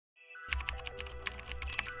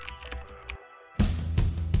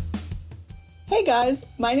Hey guys,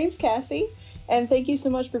 my name's Cassie, and thank you so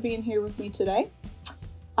much for being here with me today.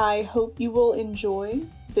 I hope you will enjoy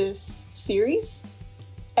this series.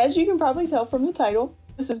 As you can probably tell from the title,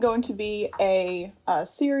 this is going to be a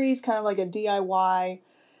series, kind of like a DIY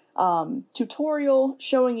tutorial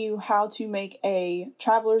showing you how to make a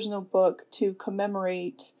traveler's notebook to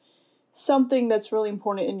commemorate something that's really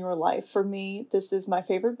important in your life. For me, this is my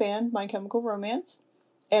favorite band, My Chemical Romance,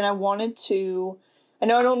 and I wanted to, I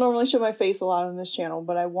know I don't normally show my face a lot on this channel,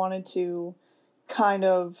 but I wanted to kind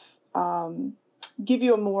of give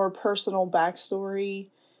you a more personal backstory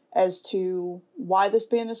as to why this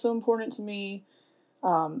band is so important to me,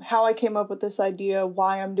 how I came up with this idea,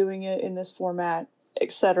 why I'm doing it in this format,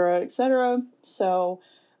 etc., etc. So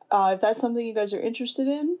if that's something you guys are interested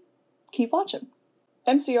in, keep watching.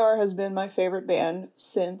 MCR has been my favorite band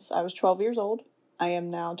since I was 12 years old. I am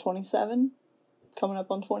now 27, coming up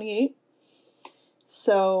on 28.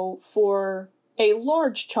 So for a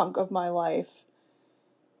large chunk of my life,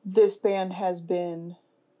 this band has been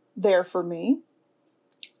there for me.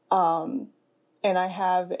 And I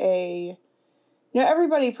have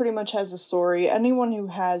everybody pretty much has a story. Anyone who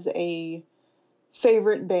has a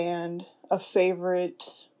favorite band, a favorite,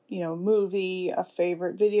 movie, a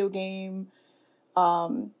favorite video game,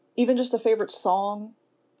 even just a favorite song,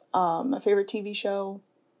 a favorite TV show,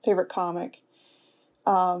 favorite comic.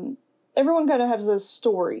 Everyone kind of has a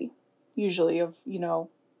story, usually, of,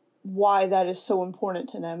 why that is so important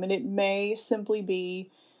to them. And it may simply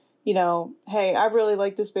be, hey, I really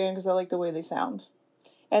like this band because I like the way they sound.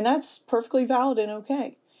 And that's perfectly valid and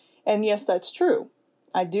okay. And yes, that's true.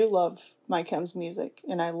 I do love My Chem's music,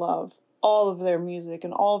 and I love all of their music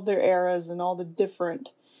and all of their eras and all the different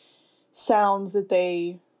sounds that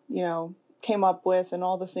they, came up with and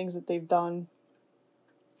all the things that they've done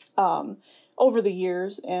over the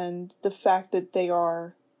years. And the fact that they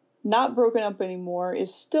are not broken up anymore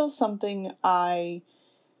is still something I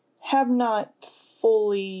have not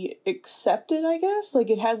fully accepted, I guess.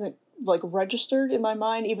 Like, it hasn't, registered in my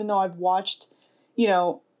mind, even though I've watched,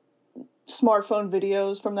 smartphone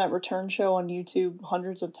videos from that return show on YouTube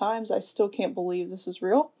hundreds of times. I still can't believe this is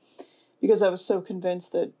real, because I was so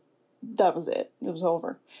convinced that that was it. It was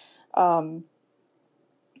over. But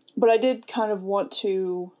I did kind of want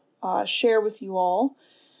to share with you all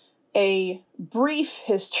a brief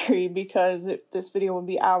history, because this video would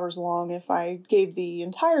be hours long if I gave the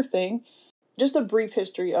entire thing. Just a brief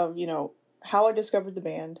history of, how I discovered the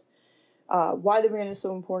band, why the band is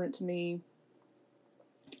so important to me,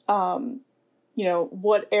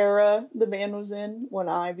 what era the band was in when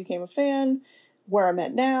I became a fan, where I'm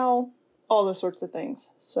at now, all those sorts of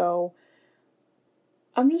things. So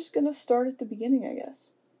I'm just going to start at the beginning, I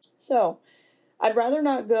guess. So I'd rather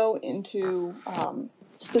not go into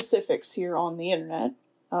specifics here on the internet.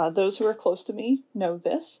 Those who are close to me know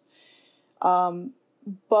this.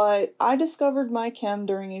 But I discovered My Chem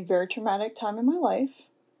during a very traumatic time in my life.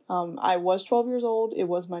 I was 12 years old. It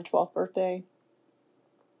was my 12th birthday.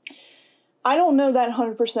 I don't know that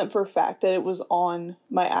 100% for a fact that it was on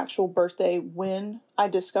my actual birthday when I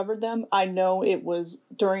discovered them. I know it was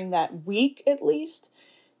during that week, at least.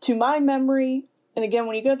 To my memory, and again,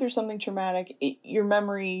 when you go through something traumatic, your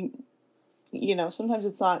memory, sometimes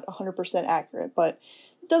it's not 100% accurate, but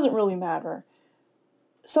it doesn't really matter.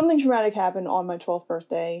 Something traumatic happened on my 12th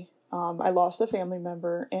birthday. I lost a family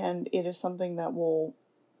member, and it is something that will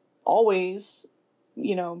always,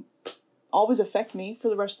 always affect me for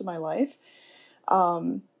the rest of my life.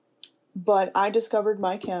 But I discovered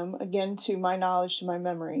My Chem, again, to my knowledge, to my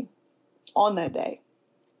memory, on that day.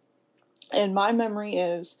 And my memory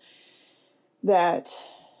is that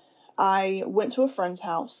I went to a friend's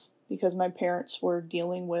house because my parents were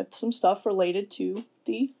dealing with some stuff related to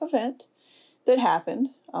the event that happened,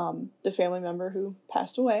 the family member who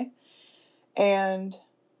passed away. And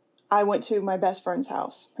I went to my best friend's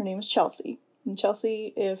house. Her name is Chelsea. And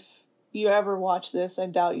Chelsea, if you ever watch this, I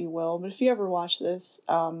doubt you will, but if you ever watch this,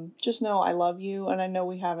 just know I love you, and I know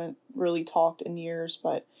we haven't really talked in years,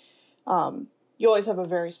 but you always have a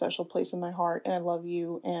very special place in my heart, and I love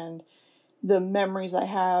you, and the memories I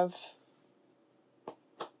have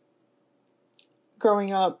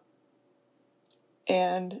growing up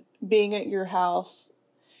and being at your house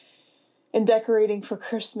and decorating for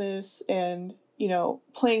Christmas and,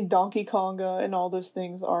 playing Donkey Konga and all those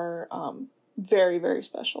things are very, very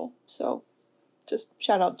special. So just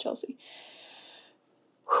shout out to Chelsea.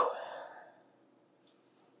 Whew.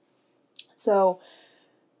 So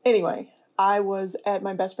anyway, I was at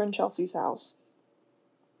my best friend Chelsea's house.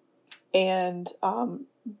 And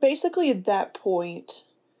basically at that point,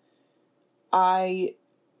 I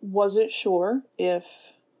wasn't sure if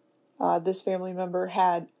this family member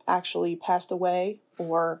had actually passed away,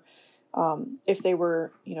 or if they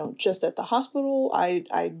were, just at the hospital.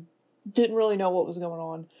 I didn't really know what was going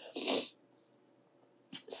on.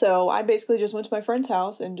 So I basically just went to my friend's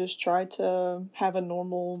house and just tried to have a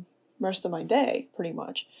normal rest of my day, pretty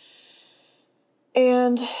much.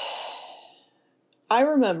 And I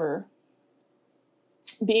remember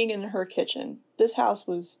being in her kitchen. This house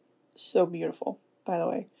was so beautiful, by the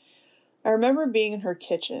way. I remember being in her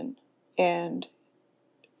kitchen, and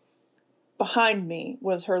behind me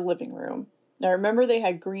was her living room. And I remember they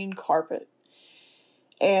had green carpet.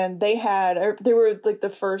 And they were like the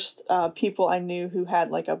first people I knew who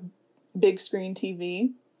had like a big screen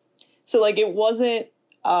TV. So like it wasn't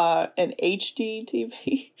an HD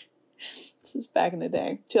TV. This is back in the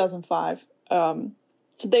day, 2005.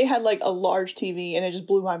 So they had like a large TV, and it just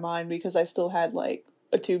blew my mind because I still had like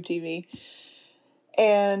a tube TV.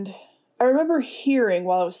 And I remember hearing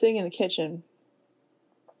while I was sitting in the kitchen,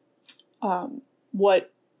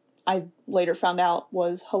 what I later found out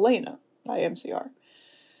was Helena by MCR.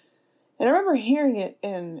 And I remember hearing it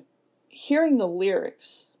and hearing the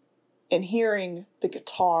lyrics and hearing the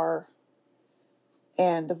guitar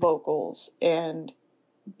and the vocals and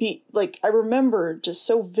I remember just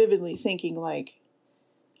so vividly thinking like,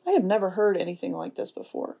 I have never heard anything like this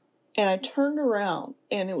before. And I turned around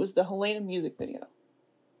and it was the Helena music video.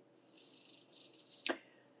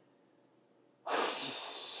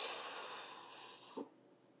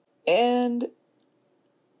 And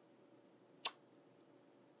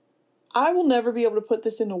I will never be able to put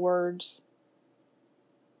this into words,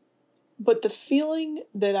 but the feeling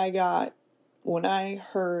that I got when I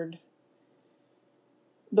heard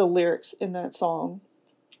the lyrics in that song,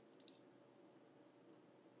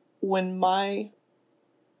 when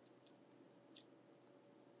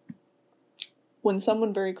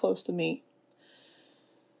someone very close to me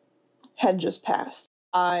had just passed,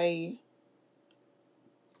 I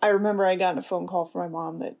remember I got a phone call from my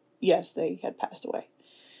mom that, yes, they had passed away.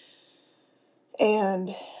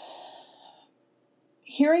 And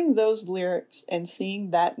hearing those lyrics and seeing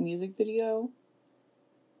that music video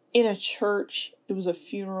in a church, it was a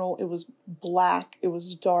funeral, it was black, it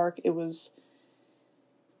was dark, it was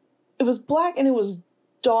black and it was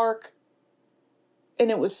dark and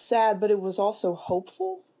it was sad, but it was also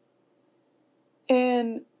hopeful.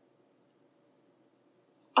 And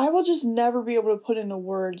I will just never be able to put into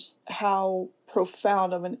words how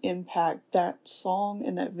profound of an impact that song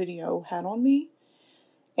and that video had on me.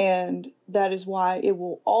 And that is why it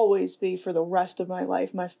will always be, for the rest of my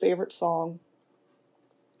life, my favorite song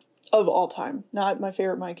of all time. Not my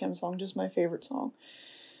favorite My Chem song, just my favorite song.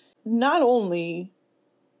 Not only,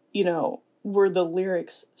 were the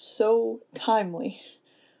lyrics so timely,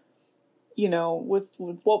 with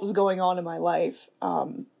what was going on in my life,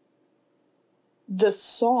 the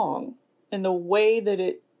song and the way that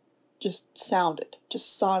it just sounded,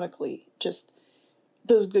 just sonically, just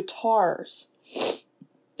those guitars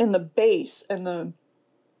and the bass and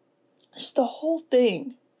just the whole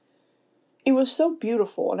thing. It was so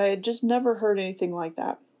beautiful, and I had just never heard anything like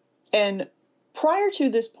that. And prior to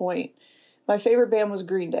this point, my favorite band was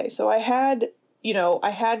Green Day. So I had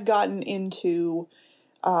gotten into,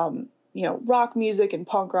 rock music and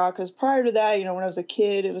punk rock, because prior to that, when I was a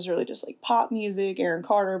kid, it was really just like pop music, Aaron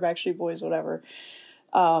Carter, Backstreet Boys, whatever.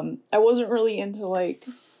 I wasn't really into like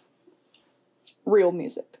real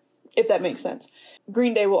music, if that makes sense.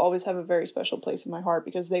 Green Day will always have a very special place in my heart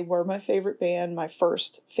because they were my favorite band, my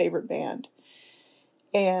first favorite band.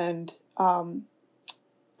 And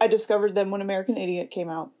I discovered them when American Idiot came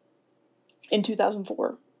out in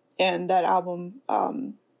 2004. And that album,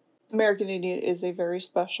 American Idiot, is a very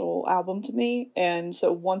special album to me. And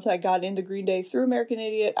so once I got into Green Day through American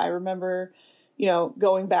Idiot, I remember,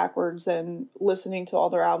 going backwards and listening to all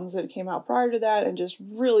their albums that came out prior to that and just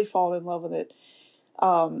really falling in love with it.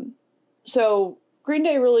 So Green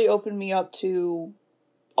Day really opened me up to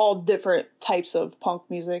all different types of punk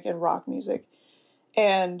music and rock music.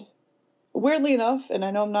 And weirdly enough, and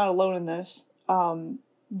I know I'm not alone in this,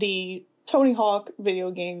 the Tony Hawk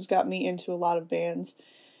video games got me into a lot of bands.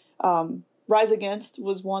 Rise Against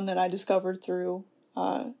was one that I discovered through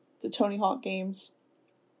the Tony Hawk games.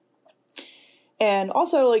 And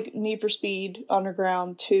also, like, Need for Speed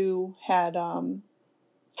Underground 2 had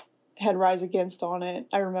Rise Against on it.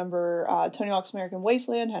 I remember Tony Hawk's American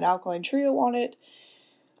Wasteland had Alkaline Trio on it.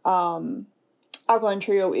 Alkaline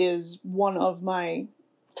Trio is one of my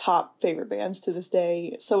top favorite bands to this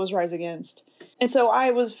day. So was Rise Against. And so I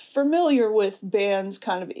was familiar with bands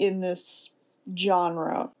kind of in this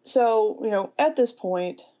genre. So, at this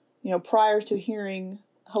point, prior to hearing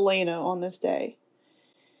Helena on this day,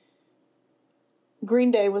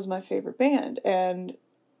 Green Day was my favorite band, and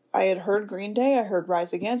I had heard Green Day, I heard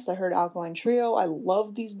Rise Against, I heard Alkaline Trio. I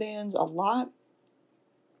loved these bands a lot.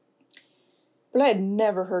 But I had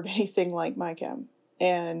never heard anything like My Chem.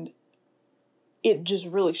 And it just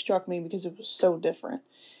really struck me because it was so different.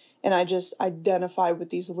 And I just identified with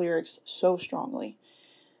these lyrics so strongly.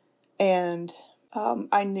 And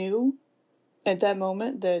I knew at that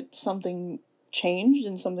moment that something changed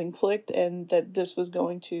and something clicked and that this was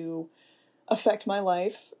going to affect my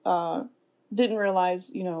life. Didn't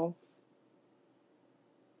realize,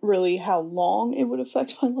 really how long it would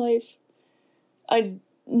affect my life. I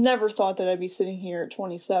never thought that I'd be sitting here at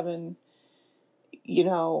 27,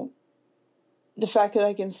 the fact that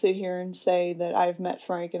I can sit here and say that I've met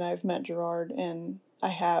Frank and I've met Gerard and I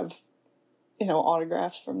have,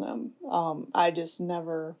 autographs from them. I just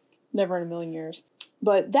never in a million years.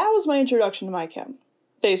 But that was my introduction to My Chem.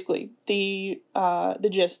 Basically, the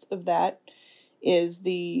gist of that is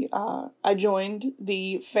I joined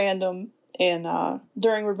the fandom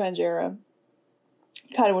during Revenge era,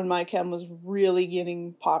 kind of when My Chem was really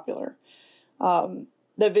getting popular. That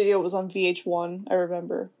video was on VH1, I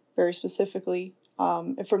remember very specifically.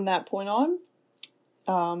 And from that point on,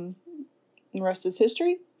 the rest is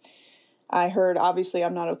history. I heard, obviously,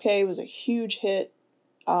 I'm Not Okay was a huge hit.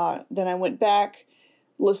 Then I went back,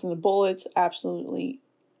 listened to Bullets, absolutely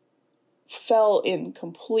fell in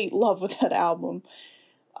complete love with that album.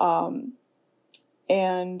 And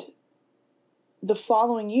the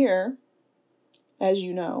following year, as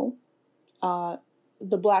you know,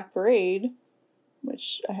 the Black Parade,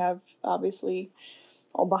 which I have obviously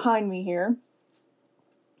all behind me here,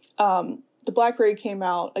 the Black Parade came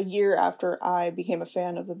out a year after I became a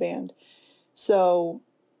fan of the band. So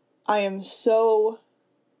I am so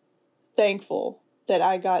thankful that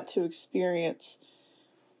I got to experience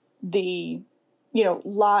the,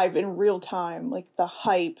 live in real time, like the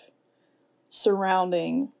hype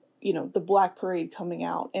surrounding, the Black Parade coming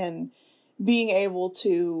out and being able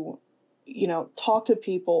to, talk to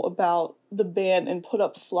people about the band and put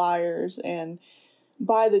up flyers and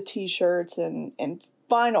buy the t-shirts and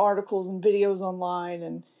find articles and videos online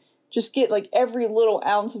and just get like every little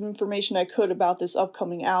ounce of information I could about this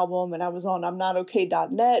upcoming album. And I was on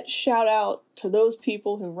I'mNotOK.net. Shout out to those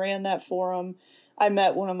people who ran that forum. I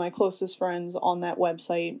met one of my closest friends on that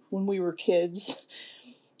website when we were kids.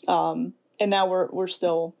 And now we're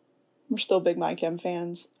still big My Chem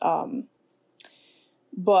fans.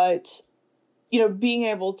 But, being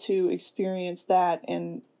able to experience that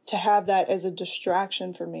and to have that as a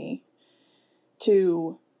distraction for me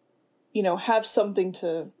to, have something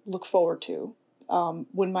to look forward to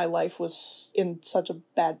when my life was in such a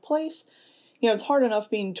bad place. It's hard enough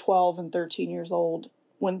being 12 and 13 years old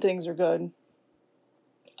when things are good.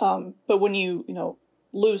 But when you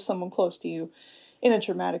lose someone close to you in a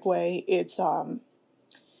traumatic way, it's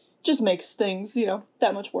just makes things,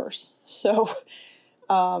 that much worse. So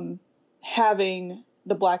having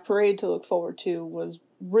the Black Parade to look forward to was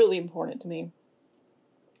really important to me.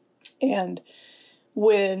 And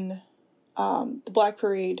when the Black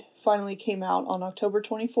Parade finally came out on October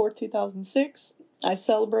 24th, 2006, I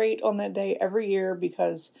celebrate on that day every year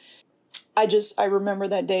because I remember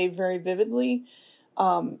that day very vividly.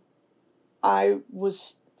 I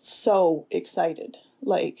was so excited.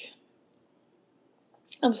 Like,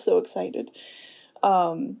 I'm so excited.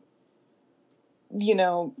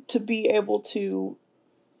 To be able to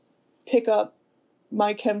pick up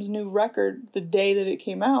My Chem's new record the day that it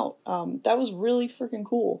came out, that was really freaking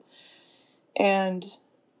cool. And,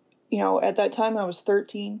 at that time I was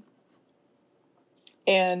 13.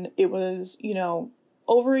 And it was,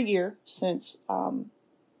 over a year since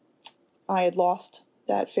I had lost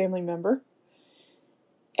that family member.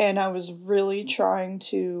 And I was really trying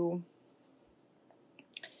to,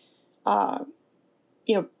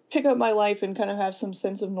 pick up my life and kind of have some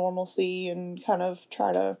sense of normalcy and kind of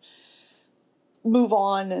try to move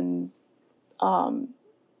on.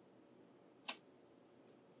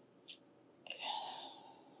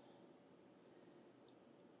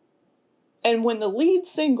 And when the lead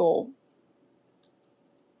single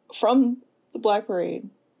from the Black Parade,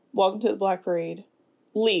 Welcome to the Black Parade,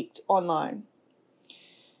 leaked online,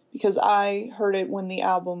 because I heard it when the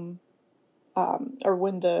album, or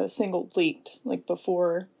when the single leaked, like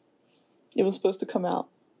before it was supposed to come out.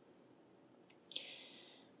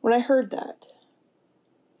 When I heard that,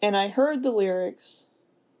 and I heard the lyrics,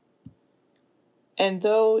 and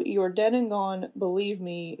though you're dead and gone, believe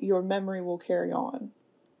me, your memory will carry on,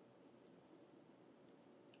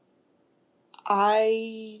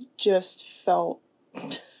 I just felt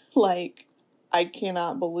like I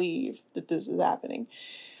cannot believe that this is happening.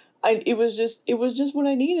 it was just what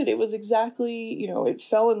I needed. It was exactly, it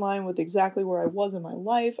fell in line with exactly where I was in my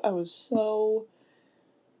life. I was so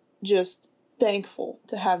just thankful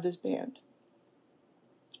to have this band.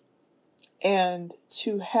 And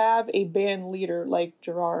to have a band leader like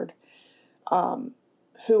Gerard,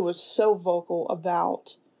 who was so vocal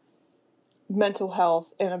about mental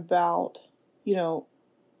health and about,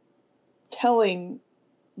 telling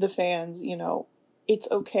the fans, it's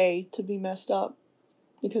okay to be messed up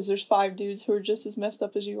because there's 5 dudes who are just as messed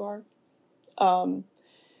up as you are.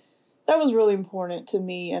 That was really important to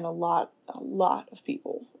me and a lot of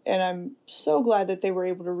people. And I'm so glad that they were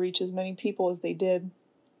able to reach as many people as they did.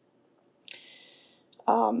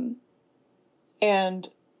 And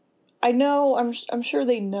I know, I'm sure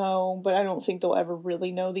they know, but I don't think they'll ever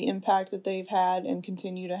really know the impact that they've had and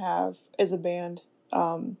continue to have as a band.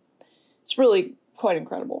 It's really quite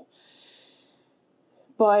incredible.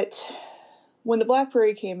 But when the Black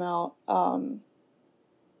Parade came out,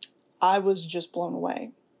 I was just blown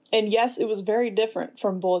away. And yes, it was very different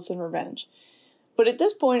from Bullets and Revenge. But at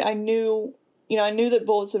this point, I knew that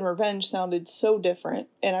Bullets and Revenge sounded so different,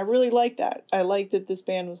 and I really liked that. I liked that this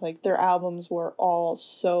band was like, their albums were all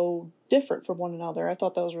so different from one another. I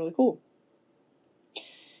thought that was really cool.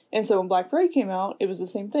 And so when Black Parade came out, it was the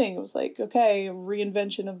same thing. It was like, okay, a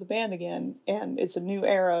reinvention of the band again, and it's a new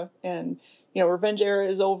era, and, Revenge era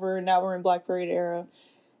is over, and now we're in Black Parade era,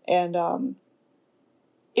 and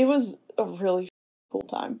it was a really cool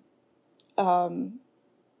time.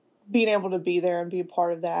 Being able to be there and be a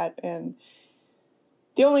part of that, and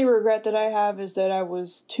the only regret that I have is that I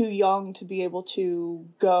was too young to be able to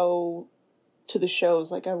go to the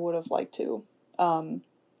shows like I would have liked to.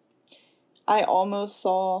 I almost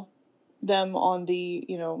saw them on the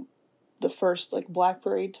first, Black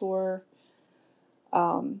Parade tour.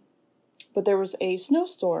 But there was a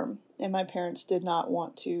snowstorm, and my parents did not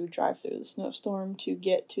want to drive through the snowstorm to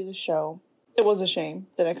get to the show. It was a shame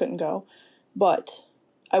that I couldn't go, but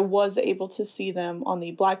I was able to see them on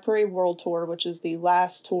the Black Parade World Tour, which is the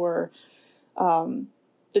last tour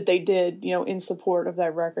that they did, in support of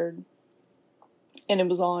that record. And it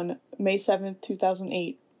was on May 7th,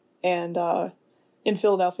 2008, and in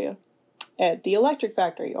Philadelphia at the Electric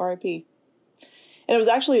Factory, RIP. And it was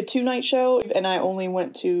actually a 2-night show, and I only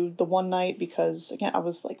went to the 1 night because, again, I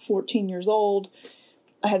was 14 years old.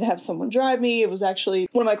 I had to have someone drive me. It was actually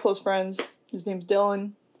one of my close friends. His name's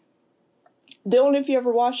Dylan. Dylan, if you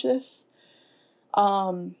ever watch this,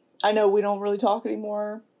 I know we don't really talk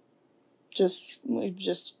anymore. We've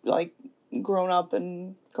just grown up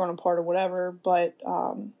and grown apart or whatever, but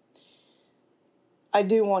I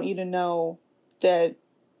do want you to know that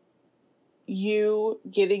you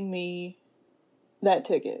getting me that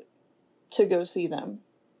ticket to go see them,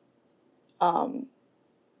 I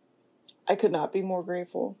could not be more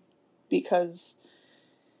grateful, because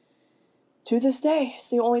to this day,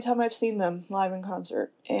 it's the only time I've seen them live in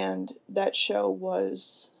concert, and that show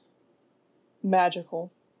was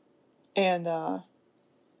magical, and I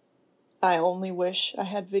only wish I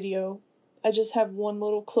had video. I just have one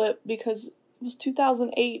little clip because it was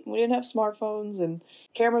 2008, and we didn't have smartphones, and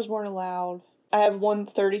cameras weren't allowed. I have one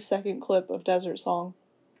 30-second clip of Desert Song.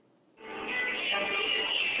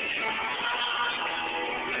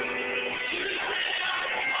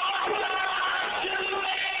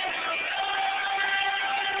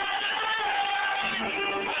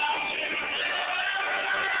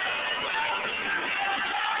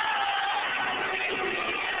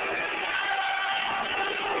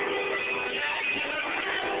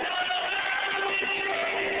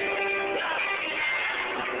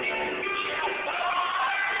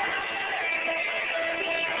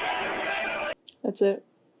 That's it.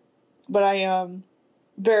 But I'm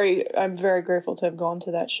very grateful to have gone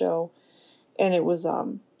to that show, and it was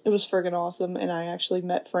friggin' awesome. And I actually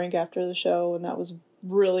met Frank after the show, and that was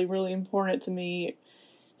really, really important to me,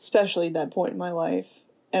 especially at that point in my life.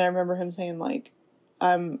 And I remember him saying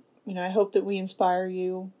I hope that we inspire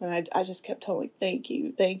you, and I just kept telling thank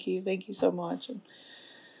you so much. And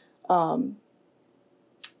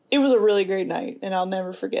it was a really great night, and I'll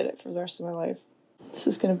never forget it for the rest of my life. This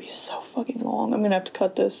is going to be so fucking long. I'm going to have to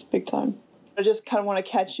cut this big time. I just kind of want to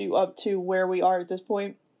catch you up to where we are at this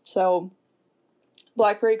point. So,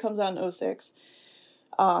 Black Parade comes out in 2006.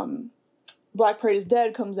 Black Parade is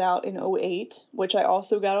Dead comes out in 2008, which I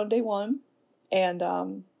also got on day one. And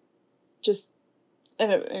just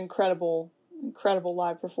an incredible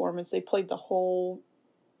live performance. They played the whole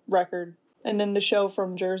record. And then the show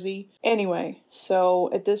from Jersey. Anyway,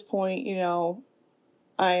 so at this point,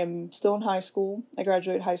 I am still in high school. I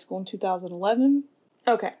graduated high school in 2011.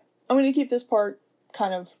 Okay, I'm going to keep this part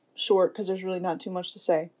kind of short because there's really not too much to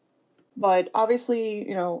say. But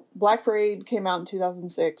obviously, Black Parade came out in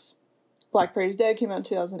 2006. Black Parade is Dead came out in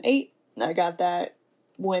 2008. I got that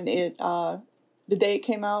when the day it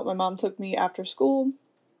came out. My mom took me after school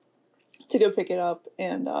to go pick it up,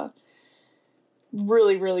 and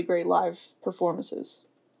really, really great live performances.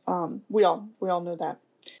 We all know that.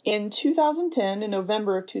 In 2010, in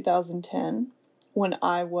November of 2010, when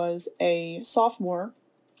I was a sophomore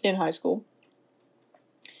in high school,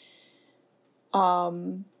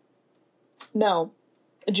 no,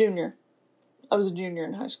 a junior. I was a junior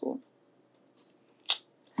in high school.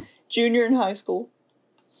 Junior in high school.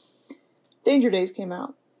 Danger Days came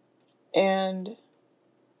out. And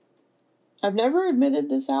I've never admitted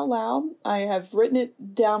this out loud. I have written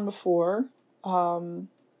it down before. And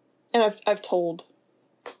I've told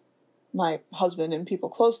my husband and people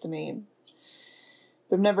close to me.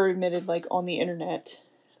 But I've never admitted, like, on the internet.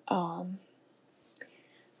 I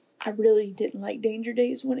really didn't like Danger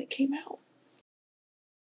Days when it came out.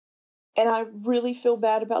 And I really feel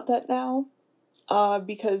bad about that now,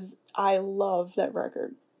 because I love that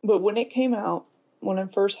record. But when it came out, when I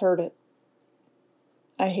first heard it,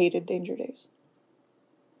 I hated Danger Days.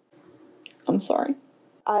 I'm sorry.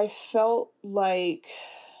 I felt like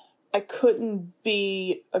I couldn't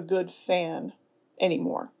be a good fan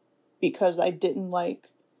anymore because I didn't like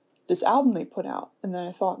this album they put out. And then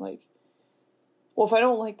I thought, like, well, if I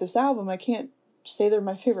don't like this album, I can't say they're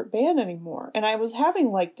my favorite band anymore. And I was having,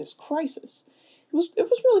 like, this crisis. It was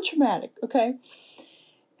really traumatic, okay?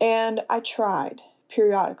 And I tried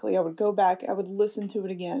periodically. I would go back, I would listen to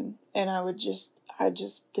it again, and I just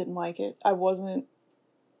didn't like it. I wasn't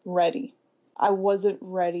ready. I wasn't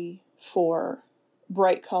ready for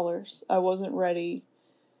bright colors. I wasn't ready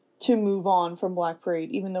to move on from Black Parade,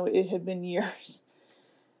 even though it had been years.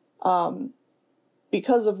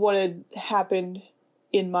 Because of what had happened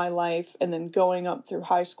in my life, and then going up through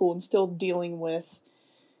high school and still dealing with,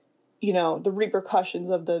 the repercussions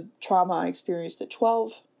of the trauma I experienced at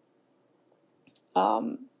 12.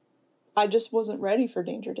 I just wasn't ready for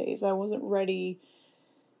Danger Days. I wasn't ready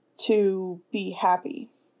to be happy.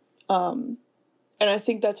 And I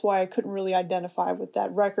think that's why I couldn't really identify with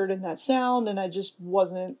that record and that sound, and I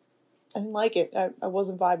didn't like it. I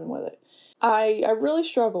wasn't vibing with it. I really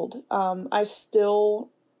struggled. I still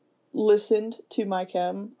listened to my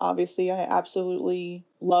Chem. Obviously, I absolutely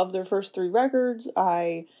love their first 3 records.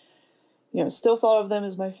 I, still thought of them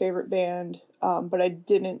as my favorite band, but I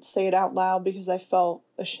didn't say it out loud because I felt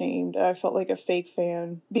ashamed. I felt like a fake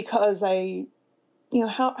fan because how are you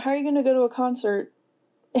going to go to a concert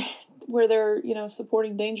where they're,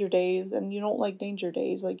 supporting Danger Days and you don't like Danger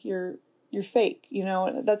Days? Like, you're fake,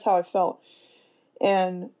 That's how I felt.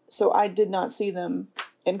 And so I did not see them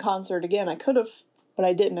in concert again. I could have, but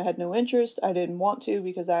I didn't. I had no interest. I didn't want to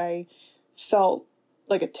because I felt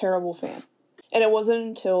like a terrible fan. And it wasn't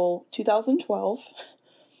until 2012,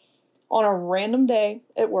 on a random day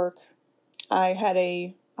at work, I had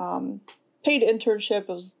a paid internship. It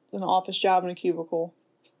was an office job in a cubicle.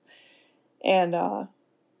 And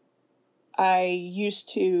I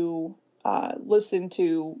used to listen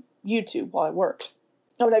to YouTube while I worked.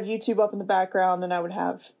 I would have YouTube up in the background, and I would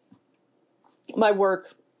have my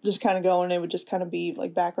work just kind of going. It would just kind of be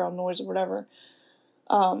like background noise or whatever,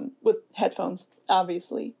 with headphones,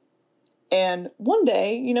 obviously. And one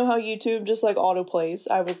day, you know how YouTube just like auto plays?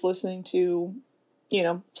 I was listening to,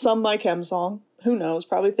 some My Chem song. Who knows?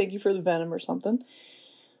 Probably Thank You for the Venom or something.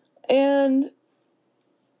 And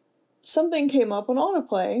something came up on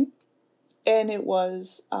autoplay, and it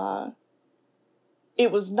was Nana,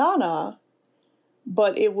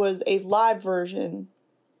 but it was a live version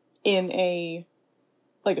in a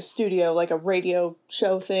studio, like a radio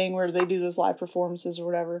show thing where they do those live performances or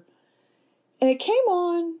whatever. And it came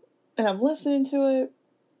on, and I'm listening to it,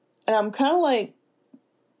 and I'm kind of like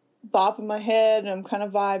bopping my head, and I'm kind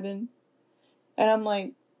of vibing. And I'm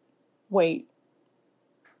like, wait,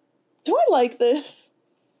 do I like this?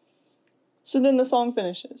 So then the song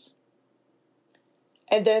finishes.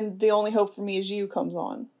 And then The Only Hope for Me Is You comes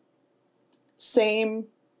on. Same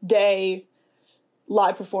day,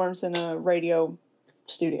 live performance in a radio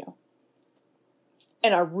studio.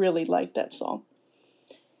 And I really liked that song.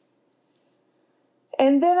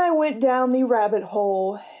 And then I went down the rabbit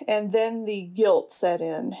hole, and then the guilt set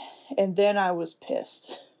in, and then I was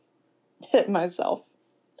pissed at myself.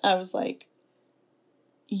 I was like,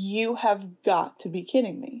 you have got to be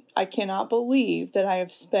kidding me. I cannot believe that I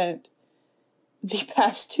have spent the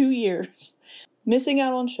past 2 years missing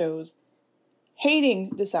out on shows,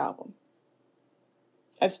 hating this album.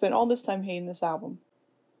 I've spent all this time hating this album.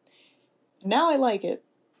 Now I like it,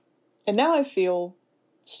 and now I feel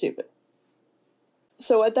stupid.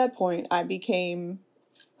 So at that point, I became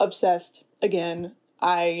obsessed again.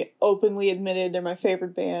 I openly admitted they're my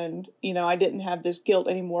favorite band. You know, I didn't have this guilt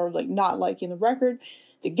anymore of like not liking the record.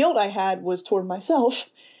 The guilt I had was toward myself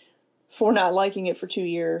for not liking it for 2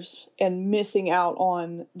 years and missing out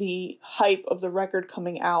on the hype of the record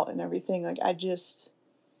coming out and everything. Like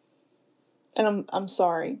I'm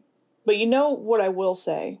sorry. But you know what I will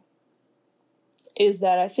say is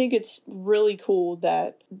that I think it's really cool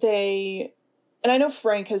that and I know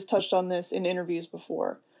Frank has touched on this in interviews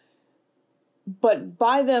before, but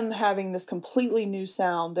by them having this completely new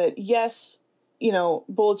sound that, yes, you know,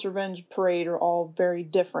 Bullets Revenge Parade are all very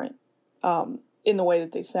different in the way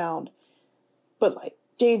that they sound. But, like,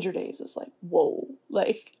 Danger Days is, like, whoa,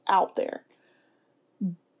 like, out there.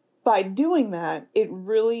 By doing that, it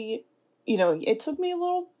really, you know, it took me a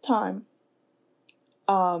little time.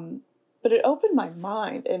 But it opened my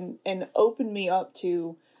mind and opened me up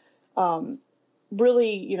to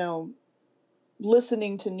really, you know,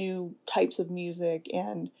 listening to new types of music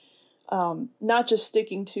and not just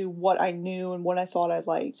sticking to what I knew and what I thought I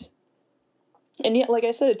liked. And yet, like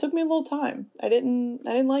I said, it took me a little time. I didn't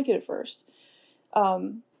like it at first.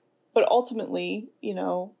 But ultimately, you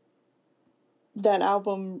know, that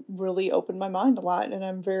album really opened my mind a lot, and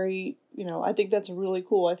I'm very, you know, I think that's really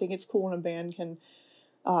cool. I think it's cool when a band can,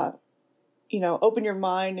 you know, open your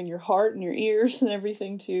mind and your heart and your ears and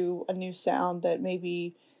everything to a new sound that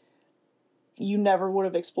maybe you never would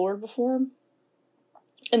have explored before.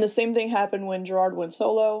 And the same thing happened when Gerard went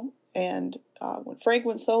solo, and when Frank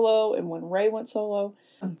went solo, and when Ray went solo,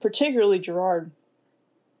 particularly Gerard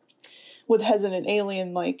with Hesitant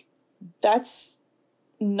Alien. Like, that's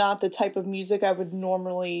not the type of music I would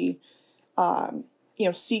normally, you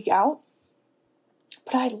know, seek out.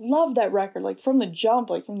 But I love that record, like, from the jump,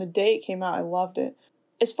 like, from the day it came out, I loved it.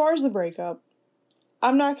 As far as the breakup,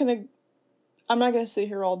 I'm not gonna sit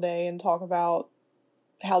here all day and talk about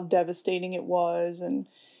how devastating it was and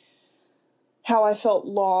how I felt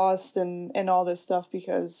lost and all this stuff,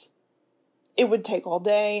 because it would take all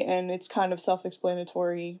day, and it's kind of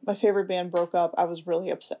self-explanatory. My favorite band broke up. I was really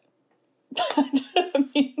upset. I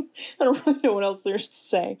mean, I don't really know what else there's to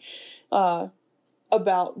say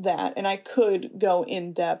about that. And I could go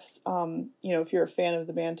in depth, you know, if you're a fan of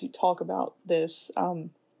the band, to talk about this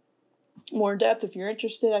more in depth. If you're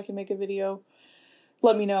interested, I can make a video.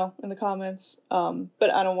 Let me know in the comments.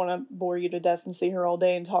 But I don't want to bore you to death and sit here all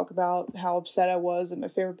day and talk about how upset I was that my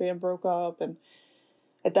favorite band broke up. And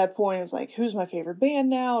at that point, it was like, who's my favorite band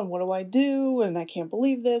now? And what do I do? And I can't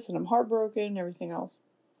believe this. And I'm heartbroken and everything else.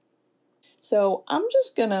 So I'm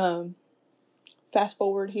just gonna fast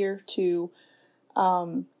forward here to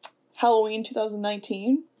Halloween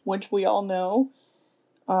 2019, which we all know.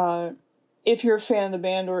 If you're a fan of the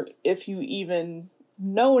band, or if you even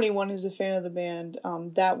know anyone who's a fan of the band,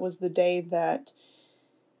 that was the day that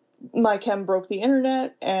my Chem broke the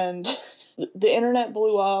internet, and the internet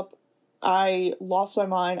blew up. I lost my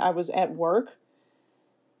mind. I was at work,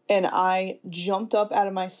 and I jumped up out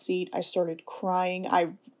of my seat. I started crying. I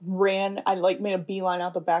ran. I, like, made a beeline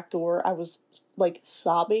out the back door. I was, like,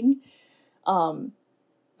 sobbing.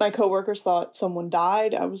 My coworkers thought someone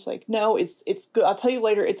died. I was like, no, it's good. I'll tell you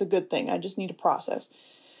later, it's a good thing. I just need to process.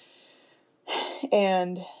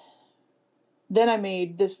 And then I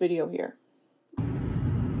made this video here.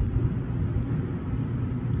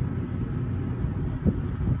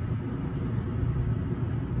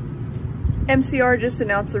 MCR just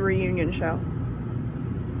announced a reunion show.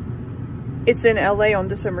 It's in LA on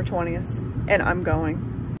December 20th, and I'm going.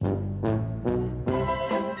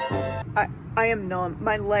 I am numb.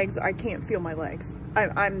 My legs, I can't feel my legs.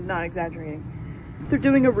 I'm not exaggerating. They're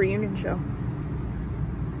doing a reunion show.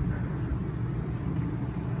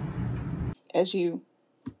 As you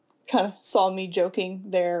kind of saw me joking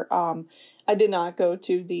there, I did not go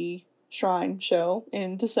to the Shrine show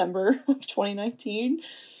in December of 2019.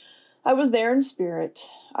 I was there in spirit.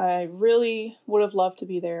 I really would have loved to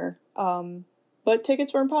be there. But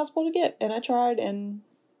tickets were impossible to get, and I tried, and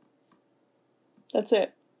that's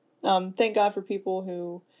it. Thank God for people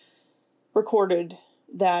who recorded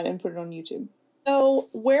that and put it on YouTube. So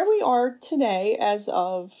where we are today, as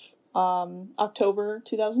of October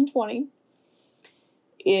 2020,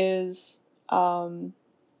 is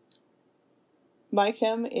My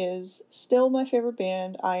Chem is still my favorite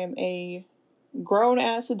band. I am a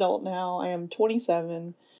grown-ass adult now. I am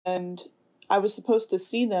 27, and I was supposed to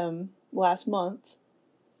see them last month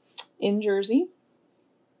in Jersey,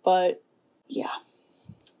 but yeah.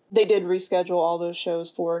 They did reschedule all those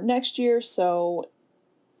shows for next year, so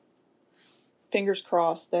fingers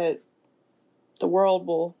crossed that the world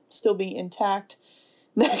will still be intact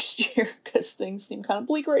next year because things seem kind of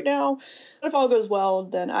bleak right now. But if all goes well,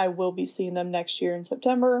 then I will be seeing them next year in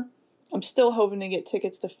September. I'm still hoping to get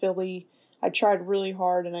tickets to Philly. I tried really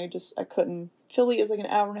hard and I couldn't. Philly is like an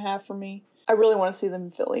hour and a half for me. I really want to see them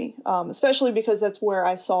in Philly, especially because that's where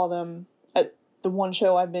I saw them at the one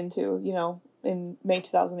show I've been to, you know, in May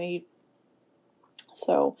 2008.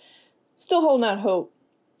 So, still holding out hope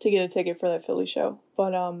to get a ticket for that Philly show.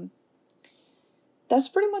 But that's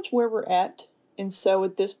pretty much where we're at. And so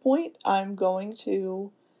at this point, I'm going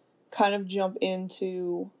to kind of jump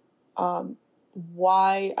into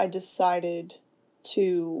why I decided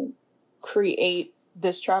to create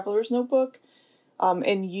this traveler's notebook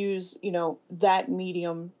and use, you know, that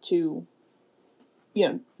medium to, you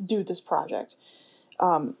know, do this project.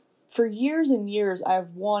 For years and years,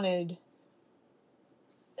 I've wanted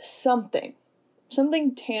something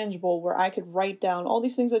tangible where I could write down all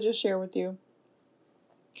these things I just shared with you.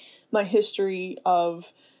 My history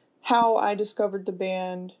of how I discovered the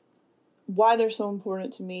band, why they're so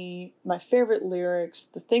important to me, my favorite lyrics,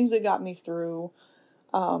 the things that got me through,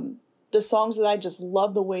 the songs that I just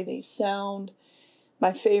love the way they sound.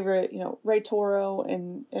 My favorite, you know, Ray Toro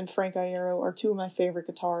and Frank Iero are two of my favorite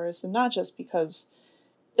guitarists, and not just because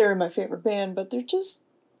they're in my favorite band, but they're just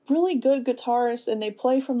really good guitarists and they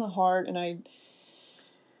play from the heart, and I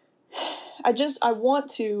want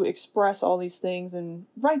to express all these things and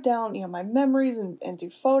write down, you know, my memories and do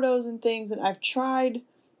photos and things. And I've tried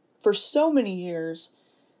for so many years,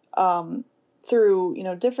 through, you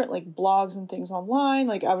know, different like blogs and things online.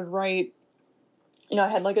 Like I would write, you know, I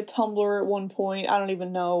had like a Tumblr at one point. I don't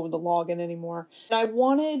even know the login anymore. And I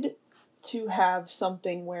wanted to have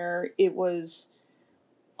something where it was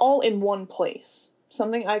all in one place.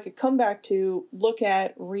 Something I could come back to, look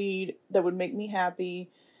at, read, that would make me happy.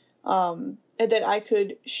 And that I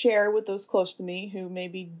could share with those close to me who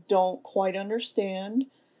maybe don't quite understand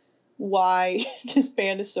why this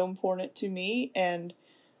band is so important to me and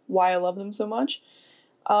why I love them so much.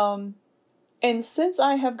 And since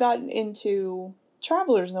I have gotten into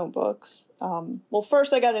traveler's notebooks, well,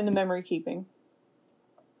 first I got into memory keeping.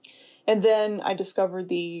 And then I discovered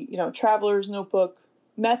the, you know, traveler's notebook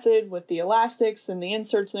method with the elastics and the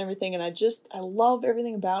inserts and everything. And I love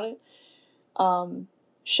everything about it.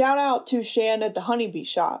 Shout out to Shan at the Honeybee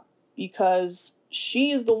Shop, because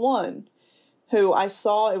she is the one who I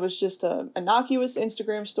saw. It was just a innocuous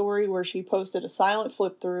Instagram story where she posted a silent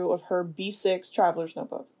flip through of her B6 Traveler's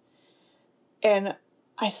Notebook. And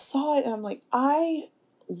I saw it and I'm like, I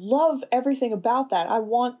love everything about that. I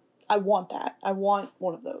want that. I want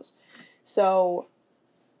one of those. So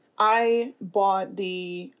I bought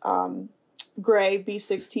the gray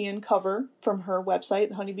B6TN cover from her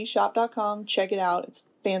website, honeybeeshop.com. Check it out. It's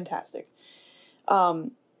fantastic.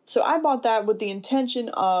 So I bought that with the intention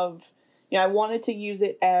of, you know, I wanted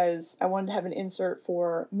to have an insert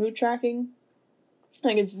for mood tracking. I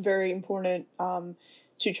think it's very important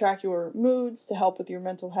to track your moods, to help with your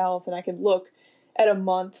mental health. And I could look at a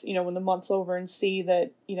month, you know, when the month's over, and see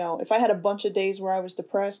that, you know, if I had a bunch of days where I was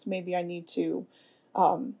depressed, maybe I need to,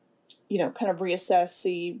 you know, kind of reassess,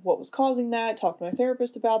 see what was causing that, talk to my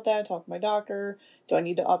therapist about that, talk to my doctor. Do I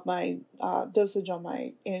need to up my dosage on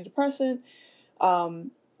my antidepressant?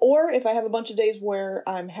 Or if I have a bunch of days where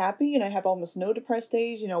I'm happy and I have almost no depressed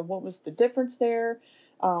days, you know, what was the difference there?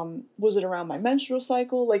 Was it around my menstrual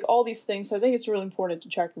cycle? Like all these things. So I think it's really important to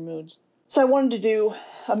track your moods. So I wanted to do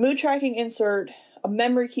a mood tracking insert, a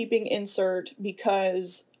memory keeping insert,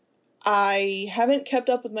 because I haven't kept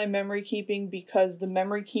up with my memory keeping, because the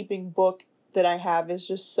memory keeping book that I have is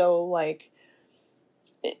just so like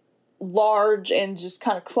large and just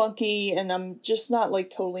kind of clunky, and I'm just not like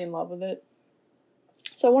totally in love with it.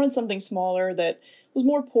 So I wanted something smaller that was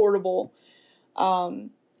more portable.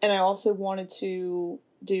 And I also wanted to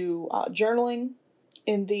do journaling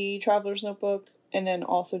in the Traveler's Notebook, and then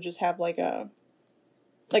also just have like a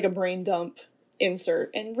brain dump insert,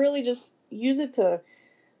 and really just use it to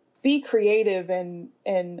be creative and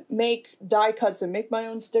make die cuts and make my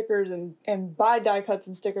own stickers and buy die cuts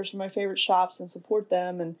and stickers from my favorite shops and support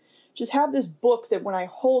them, and just have this book that when I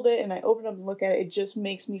hold it and I open it up and look at it, it just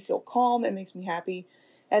makes me feel calm. It makes me happy.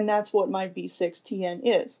 And that's what my B6TN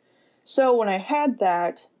is. So when I had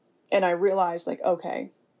that and I realized like,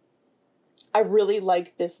 okay, I really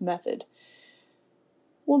like this method.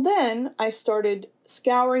 Well, then I started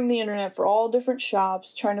scouring the internet for all different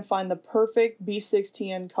shops, trying to find the perfect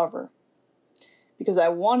B6TN cover, because I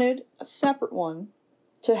wanted a separate one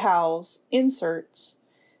to house inserts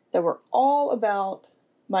that were all about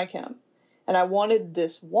my chem. And I wanted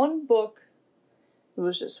this one book. It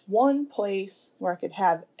was just one place where I could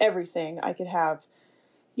have everything. I could have,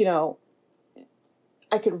 you know,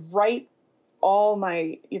 I could write all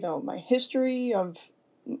my, my history of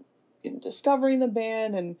discovering the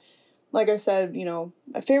band, and like I said,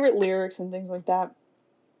 my favorite lyrics and things like that,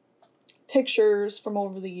 pictures from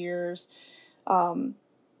over the years, and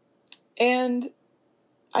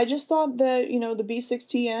I just thought that, the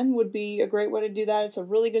B6TN would be a great way to do that. It's a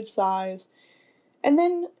really good size. And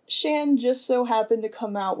then Shan just so happened to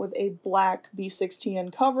come out with a black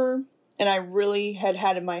B6TN cover, and I really had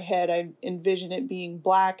in my head, I envisioned it being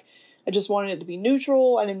black. I just wanted it to be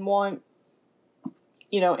neutral. I didn't want,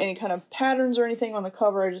 any kind of patterns or anything on the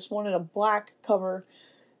cover. I just wanted a black cover.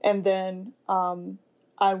 And then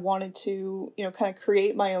I wanted to, kind of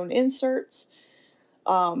create my own inserts,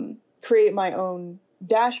 create my own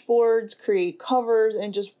dashboards, create covers,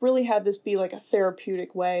 and just really have this be like a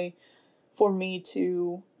therapeutic way for me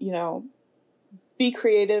to, be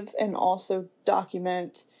creative and also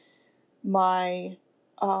document my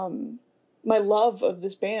my love of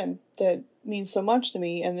this band that means so much to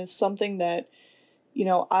me, and it's something that,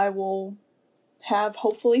 I will have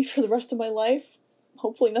hopefully for the rest of my life.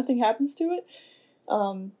 Hopefully nothing happens to it.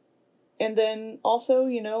 And then also,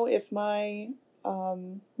 if my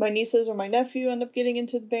nieces or my nephew end up getting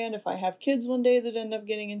into the band, if I have kids one day that end up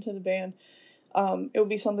getting into the band, it would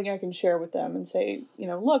be something I can share with them and say,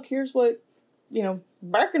 look, here's what,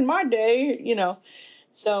 back in my day,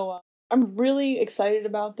 So I'm really excited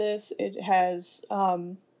about this. It has,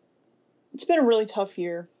 it's been a really tough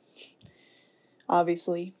year,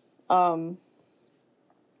 obviously.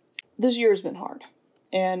 This year has been hard,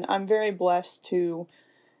 and I'm very blessed to,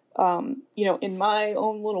 in my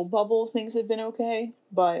own little bubble, things have been okay,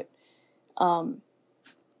 but I'm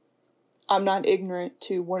not ignorant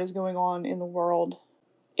to what is going on in the world.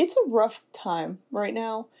 It's a rough time right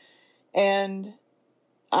now, and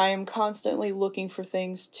I am constantly looking for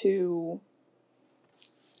things to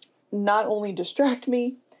not only distract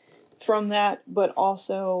me from that, but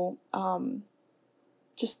also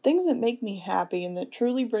just things that make me happy and that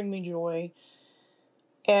truly bring me joy.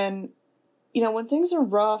 And, when things are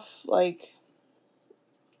rough, like,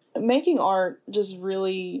 making art just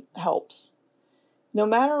really helps. No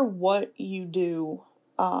matter what you do,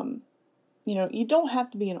 you don't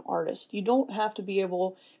have to be an artist. You don't have to be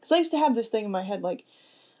able, because I used to have this thing in my head like,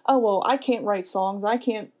 oh, well, I can't write songs, I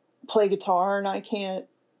can't play guitar, and I can't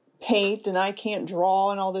paint, and I can't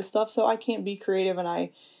draw, and all this stuff, so I can't be creative, and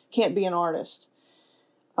I can't be an artist,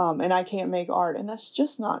 and I can't make art, and that's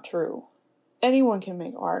just not true. Anyone can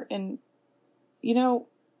make art, and, who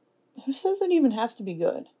says it even has to be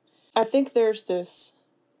good? I think there's this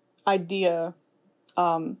idea,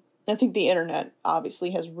 I think the internet obviously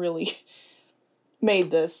has really made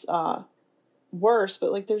this worse,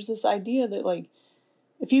 but, like, there's this idea that, like,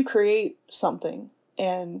 if you create something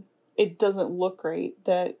and it doesn't look great,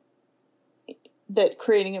 that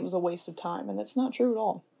creating it was a waste of time, and that's not true at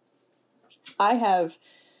all. I have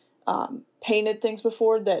painted things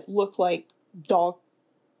before that look like dog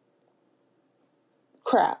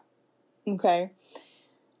crap, okay?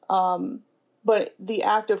 But the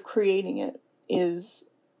act of creating it is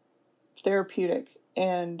therapeutic,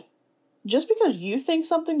 and just because you think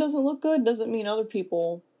something doesn't look good doesn't mean other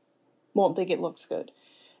people won't think it looks good.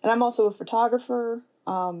 And I'm also a photographer,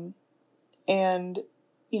 and,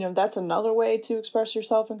 that's another way to express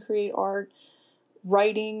yourself and create art.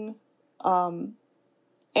 Writing, and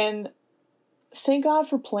thank God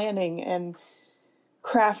for planning and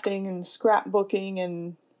crafting and scrapbooking,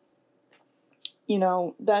 and,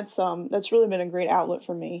 that's really been a great outlet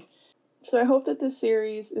for me. So I hope that this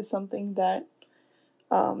series is something that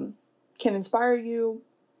can inspire you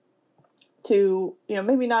to,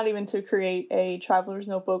 maybe not even to create a traveler's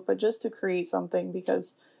notebook, but just to create something,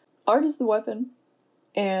 because art is the weapon.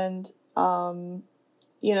 And,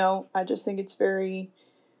 I just think it's very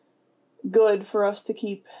good for us to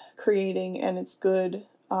keep creating, and it's good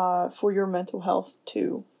for your mental health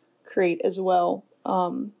to create as well.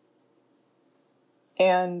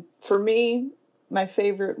 And for me, my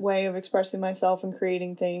favorite way of expressing myself and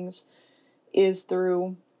creating things is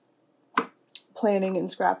through planning and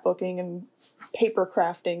scrapbooking and paper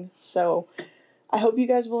crafting. So I hope you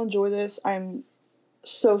guys will enjoy this. I'm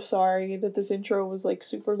so sorry that this intro was like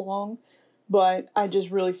super long, but I just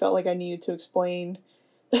really felt like I needed to explain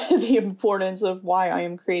the importance of why I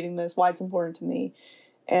am creating this, why it's important to me.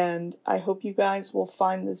 And I hope you guys will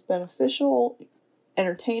find this beneficial,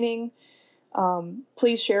 entertaining.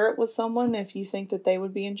 Please share it with someone if you think that they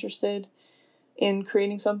would be interested in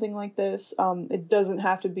creating something like this. It doesn't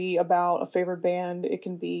have to be about a favorite band. It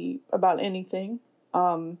can be about anything.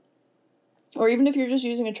 Or even if you're just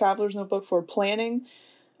using a traveler's notebook for planning,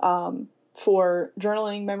 for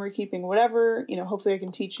journaling, memory keeping, whatever. Hopefully I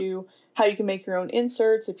can teach you how you can make your own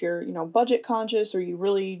inserts if you're, budget conscious, or you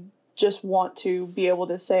really just want to be able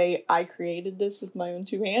to say, I created this with my own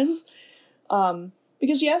two hands.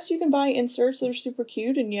 Because yes, you can buy inserts that are super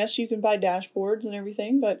cute, and yes, you can buy dashboards and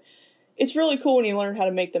everything, but it's really cool when you learn how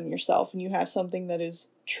to make them yourself and you have something that is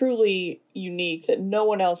truly unique, that no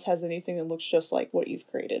one else has anything that looks just like what you've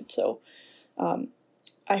created. So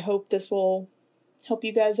I hope this will help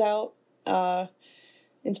you guys out,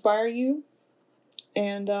 inspire you,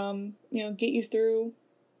 and get you through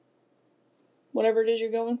whatever it is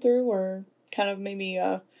you're going through, or kind of maybe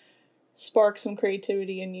spark some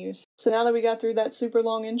creativity in you. So now that we got through that super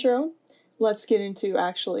long intro, let's get into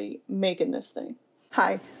actually making this thing.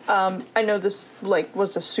 Hi, I know this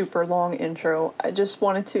was a super long intro. I just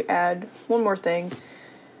wanted to add one more thing.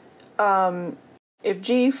 If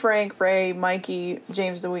G, Frank, Ray, Mikey,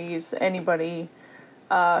 James Louise, anybody,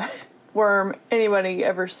 Worm, anybody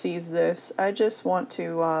ever sees this, I just want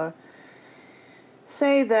to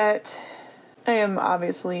say that I am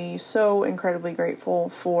obviously so incredibly grateful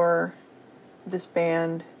for this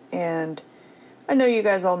band, and I know you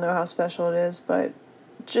guys all know how special it is, but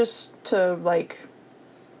just to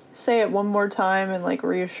say it one more time and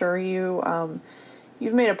reassure you,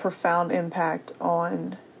 you've made a profound impact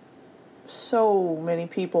on so many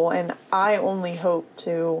people, and I only hope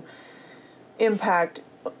to impact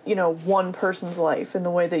one person's life in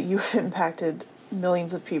the way that you've impacted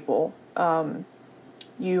millions of people.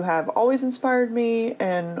 You have always inspired me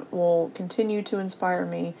and will continue to inspire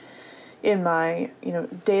me in my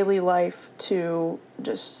daily life to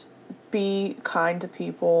just be kind to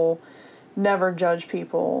people, never judge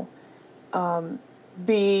people,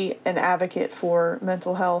 be an advocate for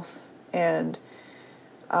mental health, and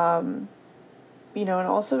and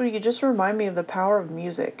also you just remind me of the power of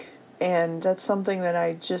music. And that's something that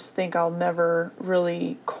I just think I'll never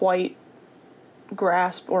really quite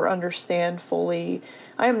grasp or understand fully.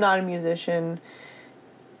 I am not a musician.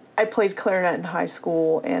 I played clarinet in high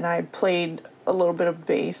school, and I played a little bit of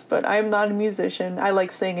bass, but I am not a musician. I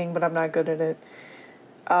like singing, but I'm not good at it.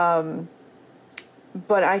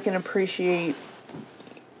 But I can appreciate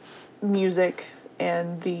music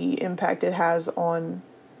and the impact it has on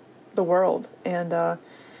the world, and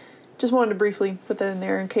just wanted to briefly put that in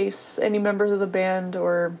there in case any members of the band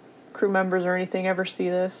or crew members or anything ever see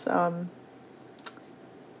this.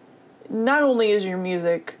 Not only is your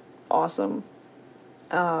music awesome,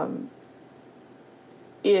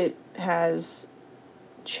 it has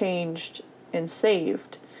changed and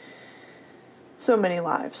saved so many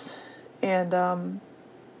lives. And I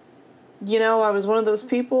was one of those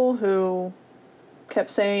people who kept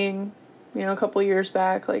saying, a couple years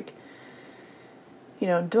back,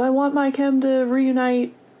 do I want my Chem to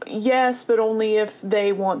reunite? Yes, but only if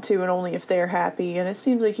they want to and only if they're happy. And it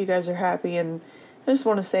seems like you guys are happy. And I just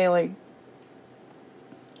want to say,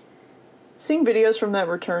 seeing videos from that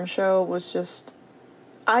return show was just,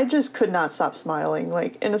 I just could not stop smiling.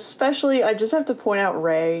 And especially, I just have to point out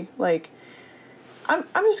Ray. I'm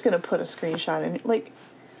just going to put a screenshot in.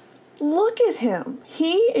 Look at him.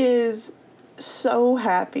 He is so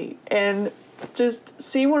happy. And just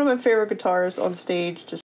seeing one of my favorite guitars on stage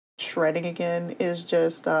just shredding again is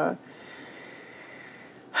just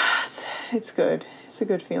it's good. It's a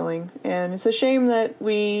good feeling, and it's a shame that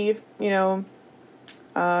we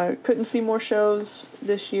couldn't see more shows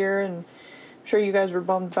this year, and I'm sure you guys were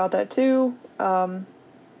bummed about that too, but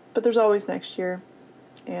there's always next year,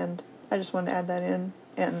 and I just wanted to add that in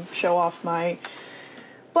and show off my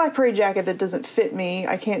Black Parade jacket that doesn't fit me.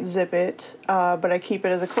 I can't zip it, but I keep it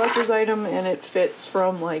as a collector's item, and it fits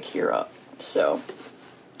from here up. So,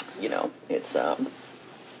 it's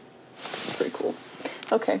pretty cool.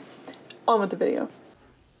 Okay, on with the video.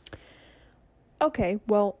 Okay,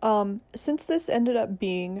 well, since this ended up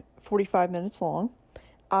being 45 minutes long,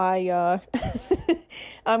 I'm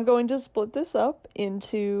going to split this up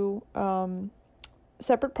into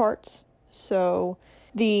separate parts. So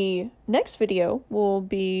the next video will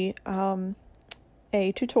be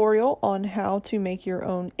a tutorial on how to make your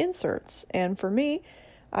own inserts. And for me,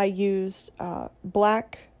 I used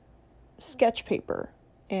black sketch paper.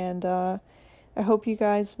 And I hope you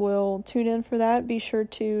guys will tune in for that. Be sure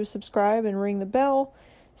to subscribe and ring the bell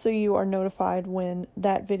so you are notified when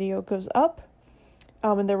that video goes up.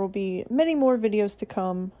 And there will be many more videos to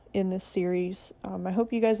come in this series. I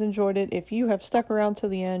hope you guys enjoyed it. If you have stuck around to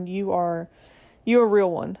the end, you're a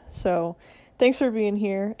real one. So thanks for being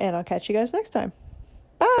here, and I'll catch you guys next time.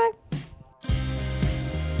 Bye!